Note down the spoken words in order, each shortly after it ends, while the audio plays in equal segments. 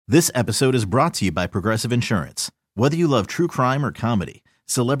This episode is brought to you by Progressive Insurance. Whether you love true crime or comedy,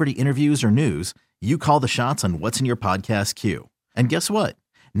 celebrity interviews or news, you call the shots on what's in your podcast queue. And guess what?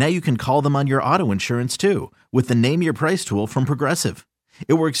 Now you can call them on your auto insurance too with the Name Your Price tool from Progressive.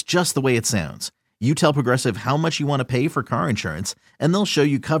 It works just the way it sounds. You tell Progressive how much you want to pay for car insurance, and they'll show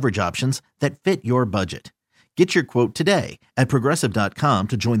you coverage options that fit your budget. Get your quote today at Progressive.com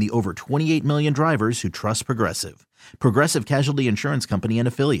to join the over 28 million drivers who trust Progressive. Progressive Casualty Insurance Company and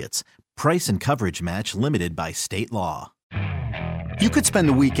Affiliates. Price and coverage match limited by state law. You could spend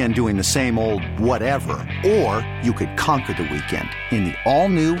the weekend doing the same old whatever, or you could conquer the weekend in the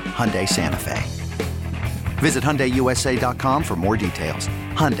all-new Hyundai Santa Fe. Visit HyundaiUSA.com for more details.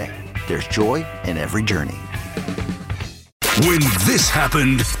 Hyundai, there's joy in every journey. When this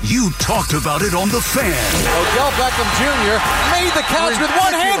happened, you talked about it on The Fan. Odell Beckham Jr. made the catch with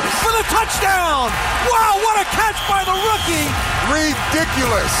one hand for the touchdown. Wow, what a catch by the rookie.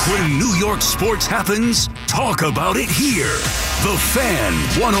 Ridiculous. When New York sports happens, talk about it here. The Fan,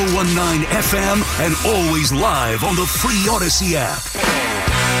 101.9 FM, and always live on the free Odyssey app.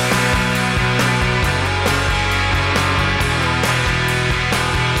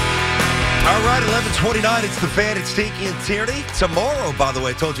 All right, 11:29. It's The Fan. It's Tiki and Tierney. Tomorrow, by the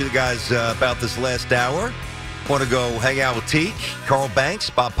way, I told you the guys about this last hour. Want to go hang out with Teak, Carl Banks,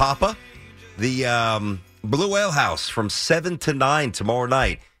 Bob Papa. The Blue Ale House from 7 to 9 tomorrow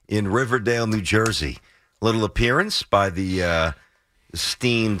night in Riverdale, New Jersey. Little appearance by the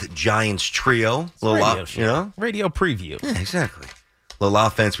esteemed Giants trio. Radio show. Radio preview. Yeah, exactly. A little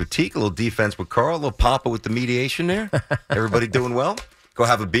offense with Teak, a little defense with Carl, a little Papa with the mediation there. Everybody doing well? Go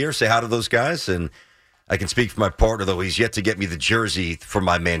have a beer, say hi to those guys, and I can speak for my partner, though he's yet to get me the jersey for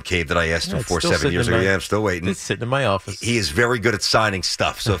my man cave that I asked him for 7 years ago. Yeah, I'm still waiting. It's sitting in my office. He is very good at signing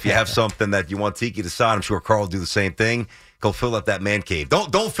stuff, so if you have something that you want Tiki to sign, I'm sure Carl will do the same thing. Go fill up that man cave.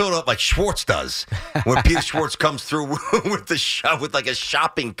 Don't fill it up like Schwartz does when Peter Schwartz comes through with like a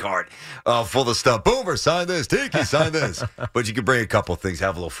shopping cart full of stuff. Boomer, sign this. Tiki, sign this. But you can bring a couple of things,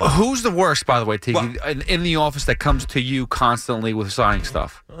 have a little fun. Who's the worst, by the way, Tiki, Well, in the office that comes to you constantly with signing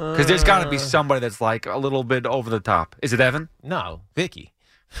stuff? Because there's got to be somebody that's like a little bit over the top. Is it Evan? No, Vicky.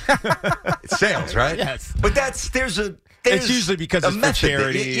 It's sales, right? Yes. But there's It's usually because it's for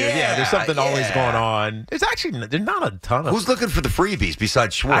charity. Yeah, there's something always going on. There's not a ton of. Who's looking for the freebies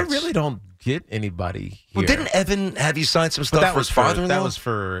besides Schwartz? I really don't get anybody here. Well, didn't Evan have you sign some stuff for his father-in-law? That was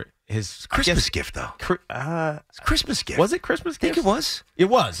for his Christmas gift, though. It's Christmas gift. Was it Christmas gift? I think it was. It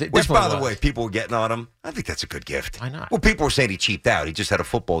was. Which, by the way, people were getting on him. I think that's a good gift. Why not? Well, people were saying he cheaped out. He just had a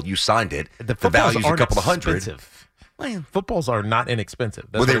football. You signed it. The value's a couple of hundred. Expensive. Footballs are not inexpensive.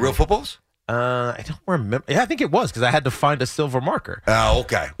 Were they real footballs? I don't remember. Yeah, I think it was because I had to find a silver marker. Oh,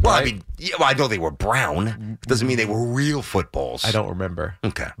 okay. Well, Right? I mean, I know they were brown. It doesn't mean they were real footballs. I don't remember.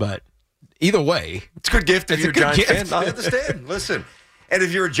 Okay. But either way, it's a good gift if it's you're a good Giants gift. fan. I understand. Listen. And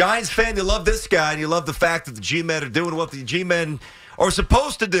if you're a Giants fan, you love this guy, and you love the fact that the G-Men are doing what the G-Men are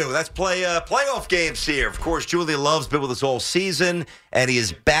supposed to do. That's play playoff games here. Of course, Julian Love's been with us all season, and he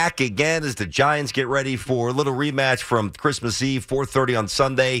is back again as the Giants get ready for a little rematch from Christmas Eve, 4:30 on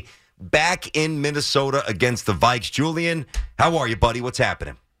Sunday, back in Minnesota against the Vikes. Julian, how are you, buddy? What's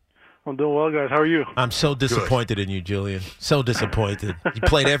happening? I'm doing well, guys. How are you? I'm so disappointed in you, Julian. So disappointed. You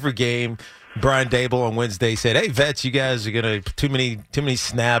played every game. Brian Dable on Wednesday said, "Hey, vets, you guys are gonna too many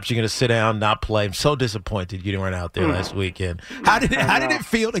snaps. You're gonna sit down, not play." I'm so disappointed you weren't out there last weekend. How did it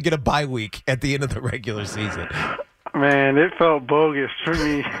feel to get a bye week at the end of the regular season? Man, it felt bogus for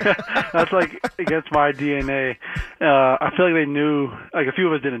me. That's like against my DNA. I feel like they knew. Like a few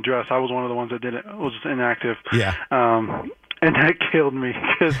of us didn't dress. I was one of the ones that didn't. Was inactive. Yeah. And that killed me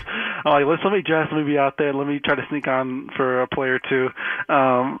because I'm like, let me dress, let me be out there, let me try to sneak on for a play or two.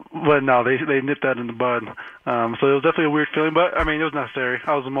 But no, they nipped that in the bud. So it was definitely a weird feeling, but I mean, it was necessary.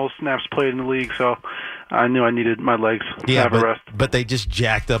 I was the most snaps played in the league, so I knew I needed my legs to have a rest. But they just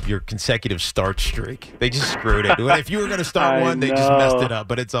jacked up your consecutive start streak. They just screwed it. If you were going to start one, they just messed it up.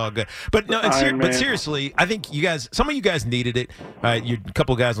 But it's all good. But no, but seriously, I think some of you guys needed it. You a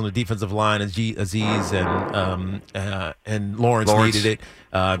couple of guys on the defensive line, Aziz and Lawrence needed it.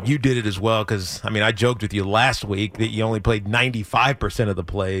 You did it as well because, I mean, I joked with you last week that you only played 95% of the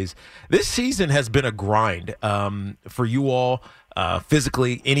plays. This season has been a grind for you all.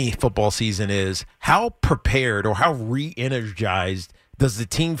 Physically, any football season is. How prepared or how re-energized does the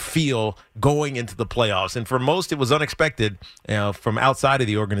team feel going into the playoffs? And for most, it was unexpected from outside of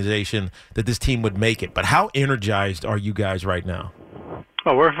the organization that this team would make it. But how energized are you guys right now?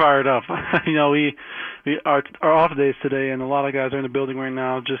 Oh, we're fired up. We our off days today, and a lot of guys are in the building right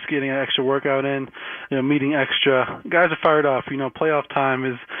now, just getting an extra workout in, meeting extra. Guys are fired up. Playoff time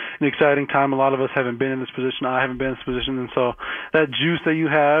is an exciting time. A lot of us haven't been in this position. I haven't been in this position. And so that juice that you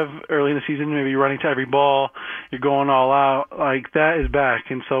have early in the season, maybe you're running to every ball, you're going all out, like that is back.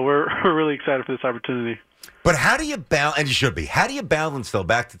 And so we're really excited for this opportunity. But how do you balance, and you should be, how do you balance, though,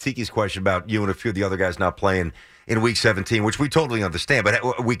 back to Tiki's question about you and a few of the other guys not playing in Week 17, which we totally understand,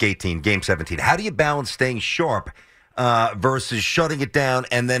 but Week 18, Game 17, how do you balance staying sharp versus shutting it down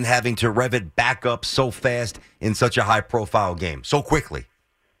and then having to rev it back up so fast in such a high-profile game, so quickly?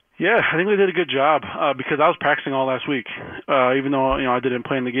 Yeah, I think they did a good job because I was practicing all last week. Even though I didn't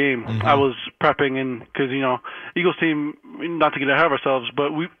play in the game, I was prepping, and because Eagles team, not to get ahead of ourselves,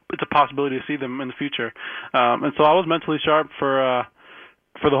 but it's a possibility to see them in the future. And so I was mentally sharp for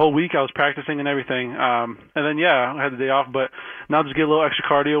the whole week. I was practicing and everything, and then I had the day off. But now just get a little extra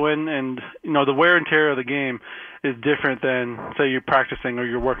cardio in, and the wear and tear of the game is different than, say, you're practicing or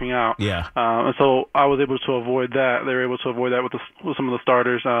you're working out. Yeah. And so I was able to avoid that. They were able to avoid that with some of the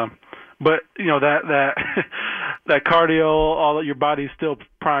starters. But that cardio, all that, your body's still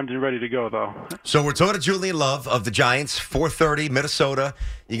primed and ready to go, though. So we're talking to Julian Love of the Giants, 4:30, Minnesota.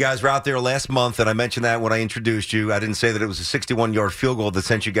 You guys were out there last month, and I mentioned that when I introduced you. I didn't say that it was a 61-yard field goal that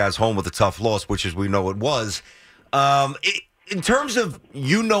sent you guys home with a tough loss, which, as we know, it was. In terms of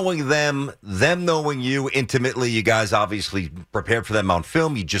you knowing them knowing you intimately, you guys obviously prepared for them on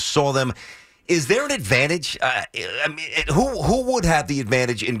film. You just saw them. Is there an advantage? Who would have the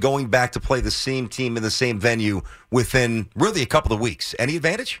advantage in going back to play the same team in the same venue within really a couple of weeks? Any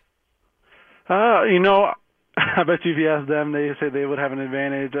advantage? I bet you if you ask them, they say they would have an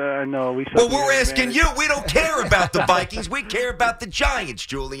advantage. I know. We're asking you. We don't care about the Vikings. We care about the Giants,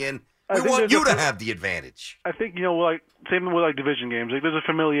 Julian. We want you to have the advantage. I think, same with division games. There's a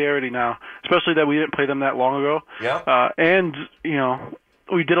familiarity now, especially that we didn't play them that long ago. Yeah. And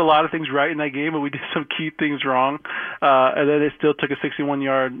we did a lot of things right in that game, but we did some key things wrong. And then it still took a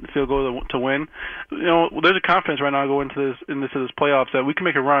 61-yard field goal to win. There's a confidence right now going into this playoffs that we can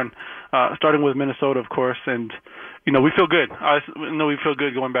make a run, starting with Minnesota, of course, and we feel good. I know we feel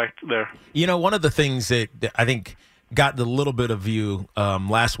good going back there. One of the things that I think got a little bit of view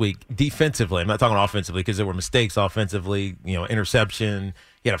last week defensively. I'm not talking offensively because there were mistakes offensively, interception,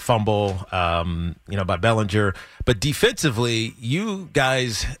 you had a fumble, by Bellinger. But defensively, you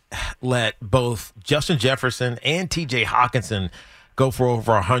guys let both Justin Jefferson and T.J. Hawkinson go for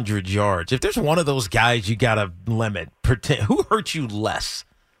over 100 yards. If there's one of those guys you got to limit, who hurt you less?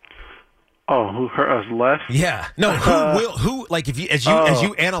 Oh, who hurt us less? Yeah. No, who like if you as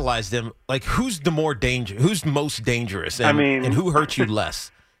you analyze them, like who's the most dangerous and who hurts you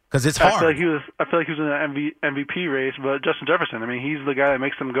less? Because it's hard. I feel like he was in an MVP race, but Justin Jefferson, he's the guy that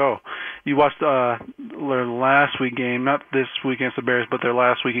makes them go. You watched their last week game, not this week against the Bears, but their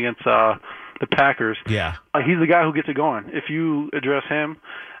last week against the Packers. Yeah. He's the guy who gets it going. If you address him,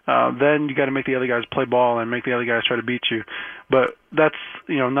 then you got to make the other guys play ball and make the other guys try to beat you. But that's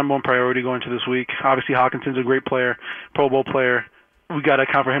number one priority going to this week. Obviously, Hawkinson's a great player, Pro Bowl player. We got to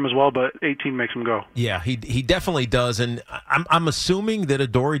account for him as well, but 18 makes him go. Yeah, he definitely does, and I'm assuming that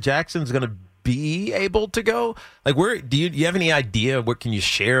Adoree Jackson's going to be able to go. Like, where do you have any idea? What can you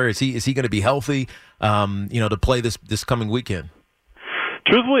share? Is he going to be healthy? To play this coming weekend?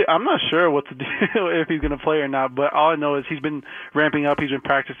 Truthfully, I'm not sure what to do if he's going to play or not, but all I know is he's been ramping up, he's been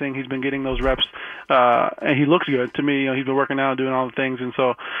practicing, he's been getting those reps, and he looks good to me. He's been working out, doing all the things, and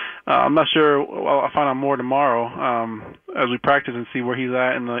so I'm not sure. I'll find out more tomorrow as we practice and see where he's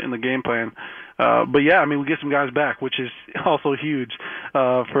at in the game plan. But yeah, we get some guys back, which is also huge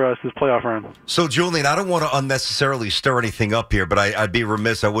for us this playoff run. So, Julian, I don't want to unnecessarily stir anything up here, but I'd be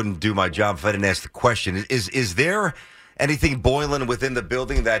remiss. I wouldn't do my job if I didn't ask the question. Is there anything boiling within the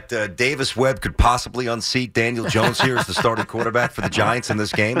building that Davis Webb could possibly unseat Daniel Jones here as the starting quarterback for the Giants in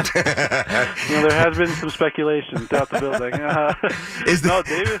this game? There has been some speculation throughout the building.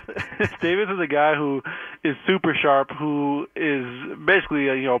 Davis is a guy who is super sharp, who is basically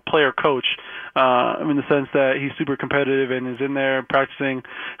a player coach in the sense that he's super competitive and is in there practicing,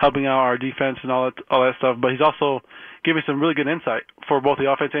 helping out our defense and all that stuff. But he's also giving some really good insight for both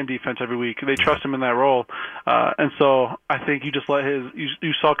the offense and defense every week. They trust him in that role. And so I think you just let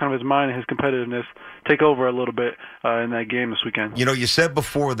you saw kind of his mind and his competitiveness take over a little bit in that game this weekend. You said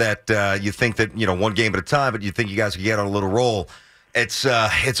before that you think that, one game at a time, but you think you guys could get on a little roll. It's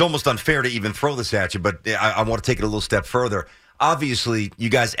almost unfair to even throw this at you, but I want to take it a little step further. Obviously, you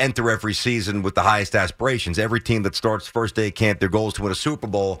guys enter every season with the highest aspirations. Every team that starts first day of camp, their goal is to win a Super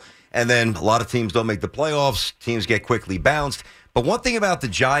Bowl. And then a lot of teams don't make the playoffs. Teams get quickly bounced. But one thing about the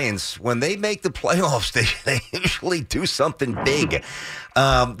Giants, when they make the playoffs, they usually do something big.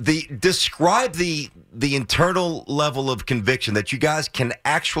 Describe the internal level of conviction that you guys can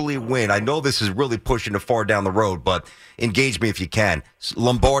actually win. I know this is really pushing it far down the road, but engage me if you can.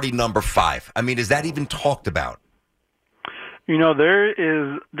 Lombardi number 5. I mean, is that even talked about? There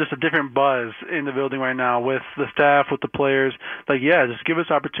is just a different buzz in the building right now with the staff, with the players. Like, yeah, just give us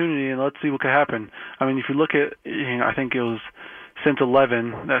opportunity and let's see what could happen. I mean, if you look at, I think it was since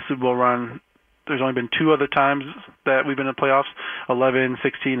 11, that Super Bowl run, there's only been 2 other times that we've been in the playoffs, 11,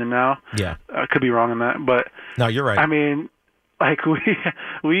 16, and now. Yeah. I could be wrong on that, but. No, you're right. I mean, like,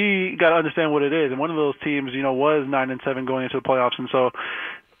 we got to understand what it is. And one of those teams, was 9-7 going into the playoffs. And so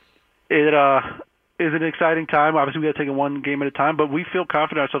it is an exciting time. Obviously, we got to take it one game at a time, but we feel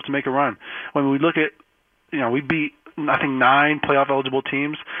confident in ourselves to make a run. When we look at, we beat, I think, 9 playoff-eligible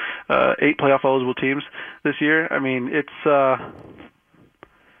teams, 8 playoff-eligible teams this year. I mean, it's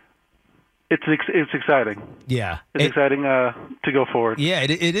exciting. Yeah. It's exciting to go forward. Yeah,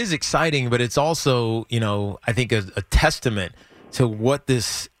 it is exciting, but it's also, I think a testament to what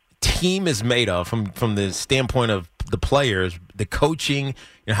this team is made of from the standpoint of the players, the coaching,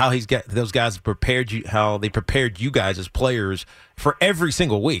 how he's got those guys prepared you, how they prepared you guys as players for every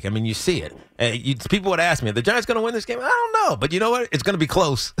single week. I mean, you see it. People would ask me, "Are the Giants going to win this game?" I don't know, but you know what? It's going to be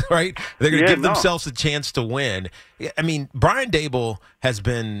close, right? They're going to give themselves a chance to win. I mean, Brian Daboll has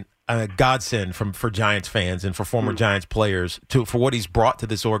been a godsend for Giants fans and for former Giants players for what he's brought to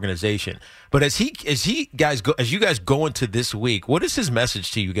this organization. But as you guys go into this week, what is his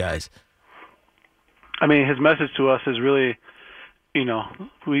message to you guys? I mean, his message to us is really,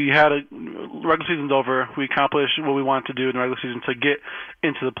 we had regular season's over. We accomplished what we wanted to do in the regular season to get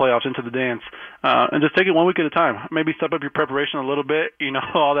into the playoffs, into the dance, and just take it one week at a time. Maybe step up your preparation a little bit.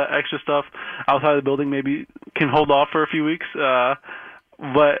 All that extra stuff outside of the building maybe can hold off for a few weeks.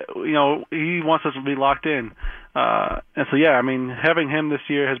 But, he wants us to be locked in. And so, yeah, I mean, having him this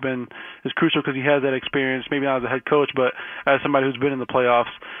year is crucial because he has that experience, maybe not as a head coach, but as somebody who's been in the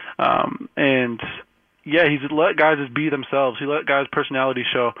playoffs. And, yeah, he's let guys just be themselves. He let guys' personality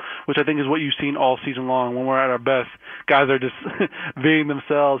show, which I think is what you've seen all season long. When we're at our best, guys are just being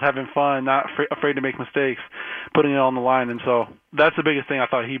themselves, having fun, not afraid to make mistakes, putting it on the line. And so that's the biggest thing I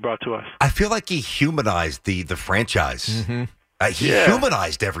thought he brought to us. I feel like he humanized the franchise. Mm-hmm. He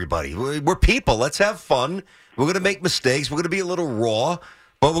humanized everybody. We're people. Let's have fun. We're going to make mistakes. We're going to be a little raw,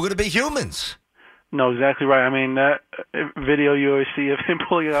 but we're going to be humans. No, exactly right. I mean, that video you always see of him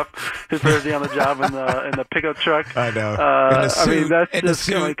pulling up his first day on the job in the pickup truck. I know. I mean, that's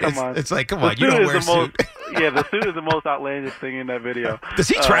just come on. It's like, come on, you don't wear a suit. The suit is the most outlandish thing in that video. Does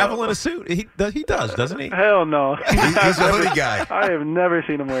he travel in a suit? He does, doesn't he? Hell no. He's a hoodie guy. I have never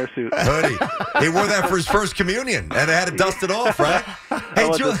seen him wear a suit. Hoodie. He wore that for his first communion, and I had to dust it off, right?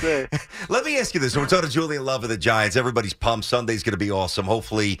 Hey, Julian, let me ask you this. We're talking to Julian Love of the Giants. Everybody's pumped. Sunday's going to be awesome.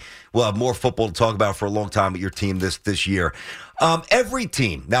 Hopefully, we'll have more football to talk about for a long time with your team this year. Every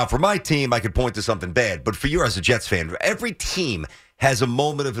team, now for my team, I could point to something bad, but for you as a Jets fan, every team has a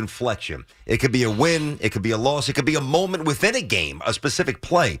moment of inflection. It could be a win, it could be a loss, it could be a moment within a game, a specific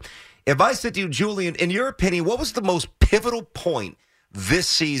play. If I said to you, Julian, in your opinion, what was the most pivotal point this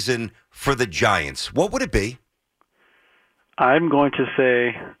season for the Giants? What would it be? I'm going to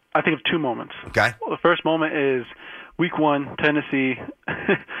say, I think of 2 moments. Okay. Well, the first moment is Week 1, Tennessee.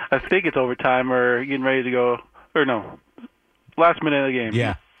 I think it's overtime or getting ready to go, or no, last minute of the game.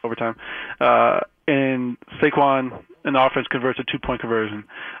 Yeah. Overtime. And Saquon and the offense converts a 2-point conversion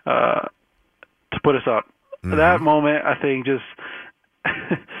to put us up. Mm-hmm. That moment, I think, just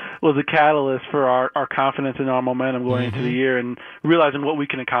was a catalyst for our confidence and our momentum going into the year and realizing what we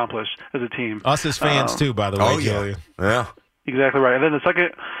can accomplish as a team. Us as fans, too, by the way, Julian. Yeah. Exactly right. And then the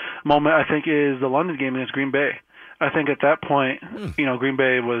second moment, I think, is the London game against Green Bay. I think at that point, Green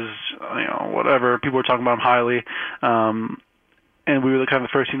Bay was, whatever. People were talking about them highly. And we were kind of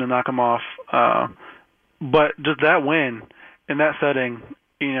the first team to knock them off. But just that win in that setting,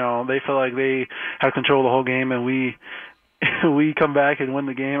 they felt like they had control of the whole game, and we come back and win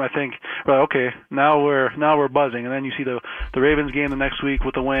the game. I think, well, okay, now we're buzzing. And then you see the Ravens game the next week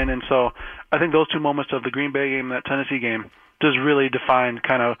with the win. And so I think those 2 moments of the Green Bay game and that Tennessee game just really defined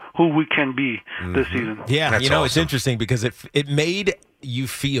kind of who we can be this season. Yeah, that's awesome. It's interesting because it made you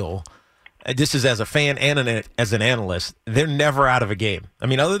feel, this is as a fan and as an analyst, they're never out of a game. I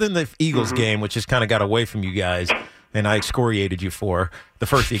mean, other than the Eagles game, which just kind of got away from you guys, and I excoriated you for the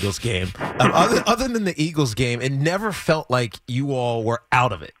first Eagles game. Other than the Eagles game, it never felt like you all were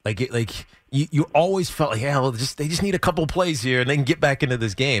out of it. Like you always felt like, they just need a couple plays here and they can get back into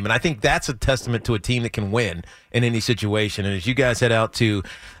this game. And I think that's a testament to a team that can win in any situation. And as you guys head out to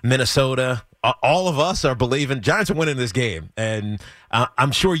Minnesota, all of us are believing Giants are winning this game. And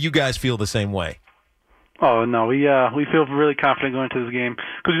I'm sure you guys feel the same way. Oh no, we feel really confident going into this game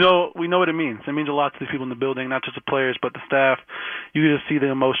because we know what it means. It means a lot to the people in the building, not just the players but the staff. You can just see the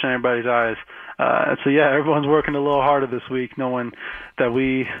emotion in everybody's eyes. So everyone's working a little harder this week, knowing that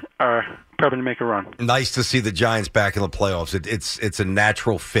we are prepping to make a run. Nice to see the Giants back in the playoffs. It's a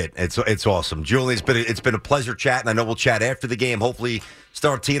natural fit. It's awesome. Julian, it's been a pleasure chatting. I know we'll chat after the game. Hopefully,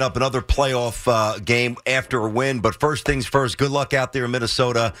 start teeing up another playoff game after a win. But first things first. Good luck out there in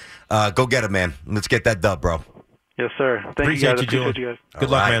Minnesota. Go get it, man. Let's get that dub, bro. Yes, sir. Appreciate you, Julian.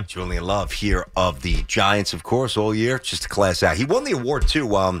 Good luck, man. Julian Love here of the Giants, of course, all year. Just a class act. He won the award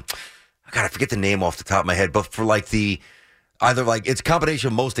too. I forget the name off the top of my head, but for it's a combination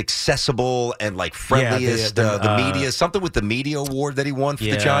of most accessible and friendliest, the media, something with the media award that he won for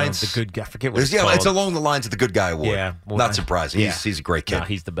the Giants. The good guy. I forget what it's called. It's along the lines of the good guy award. Yeah, well, not surprising. He's a great kid. No,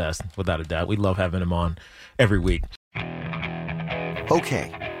 he's the best, without a doubt. We love having him on every week.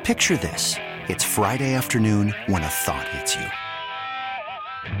 Okay, picture this. It's Friday afternoon when a thought hits you.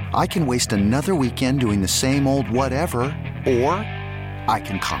 I can waste another weekend doing the same old whatever, or I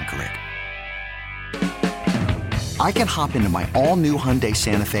can conquer it. I can hop into my all-new Hyundai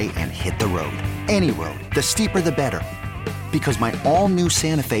Santa Fe and hit the road. Any road. The steeper, the better. Because my all-new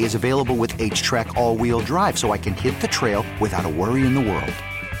Santa Fe is available with H-Track all-wheel drive, so I can hit the trail without a worry in the world.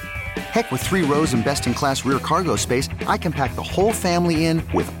 Heck, with 3 rows and best-in-class rear cargo space, I can pack the whole family in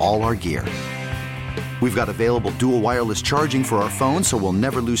with all our gear. We've got available dual wireless charging for our phones, so we'll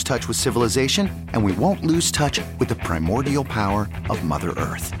never lose touch with civilization, and we won't lose touch with the primordial power of Mother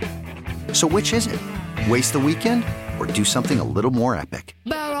Earth. So which is it? Waste the weekend or do something a little more epic?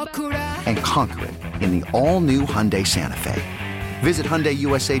 And conquer it in the all-new Hyundai Santa Fe. Visit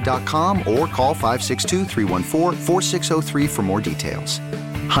HyundaiUSA.com or call 562-314-4603 for more details.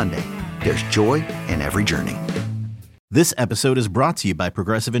 Hyundai, there's joy in every journey. This episode is brought to you by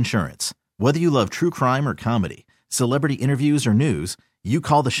Progressive Insurance. Whether you love true crime or comedy, celebrity interviews or news, you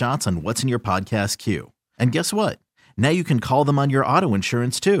call the shots on what's in your podcast queue. And guess what? Now you can call them on your auto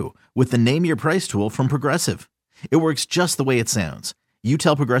insurance too with the Name Your Price tool from Progressive. It works just the way it sounds. You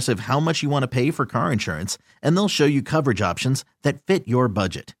tell Progressive how much you want to pay for car insurance, and they'll show you coverage options that fit your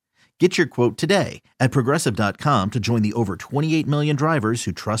budget. Get your quote today at Progressive.com to join the over 28 million drivers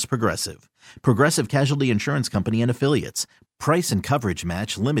who trust Progressive. Progressive Casualty Insurance Company and Affiliates. Price and coverage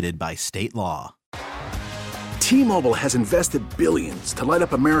match limited by state law. T-Mobile has invested billions to light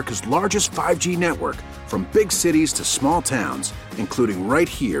up America's largest 5G network, from big cities to small towns, including right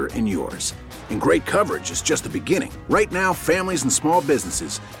here in yours. And great coverage is just the beginning. Right now, families and small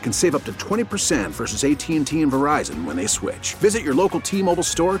businesses can save up to 20% versus AT&T and Verizon when they switch. Visit your local T-Mobile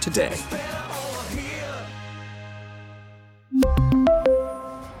store today.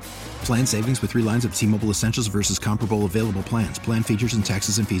 Plan savings with 3 lines of T-Mobile Essentials versus comparable available plans. Plan features and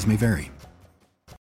taxes and fees may vary.